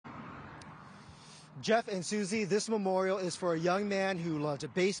Jeff and Susie, this memorial is for a young man who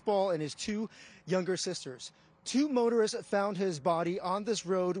loved baseball and his two younger sisters. Two motorists found his body on this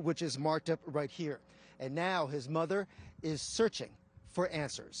road, which is marked up right here. And now his mother is searching for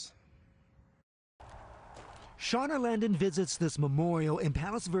answers. Shauna Landon visits this memorial in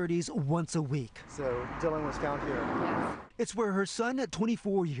Palos Verdes once a week. So Dylan was found here. Yes. It's where her son,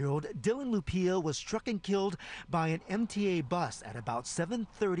 24-year-old Dylan Lupia, was struck and killed by an MTA bus at about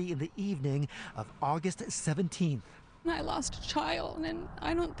 7:30 in the evening of August 17th. I lost a child, and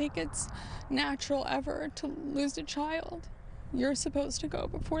I don't think it's natural ever to lose a child. You're supposed to go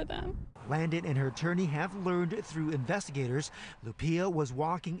before them. Landon and her attorney have learned through investigators Lupia was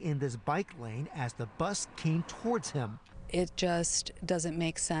walking in this bike lane as the bus came towards him. It just doesn't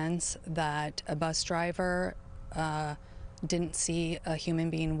make sense that a bus driver didn't see a human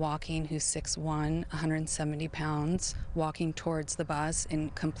being walking who's 6'1", 170 pounds, walking towards the bus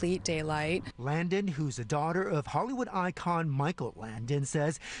in complete daylight. Landon, who's a daughter of Hollywood icon Michael Landon,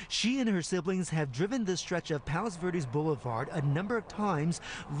 says she and her siblings have driven this stretch of Palos Verdes Boulevard a number of times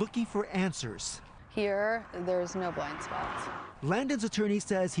looking for answers. Here, there's no blind spots. Landon's attorney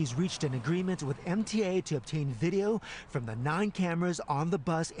says he's reached an agreement with MTA to obtain video from the 9 cameras on the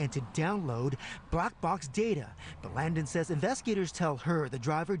bus and to download black box data. But Landon says investigators tell her the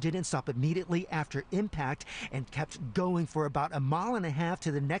driver didn't stop immediately after impact and kept going for about 1.5 miles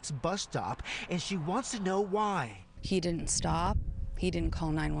to the next bus stop, and she wants to know why. He didn't stop. He didn't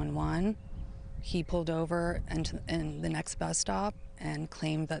call 911. He pulled over in the next bus stop and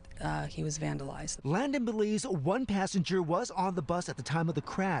claimed that he was vandalized. Landon believes one passenger was on the bus at the time of the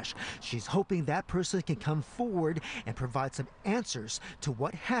crash. She's hoping that person can come forward and provide some answers to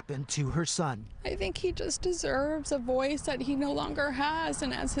what happened to her son. I think he just deserves a voice that he no longer has,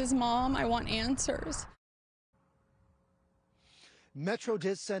 and as his mom, I want answers. Metro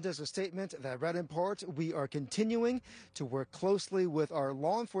did send us a statement that read in part, we are continuing to work closely with our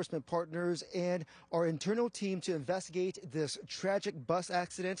law enforcement partners and our internal team to investigate this tragic bus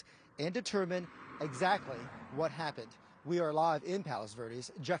accident and determine exactly what happened. We are live in Palos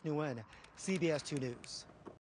Verdes. Jeff Nguyen, CBS 2 News.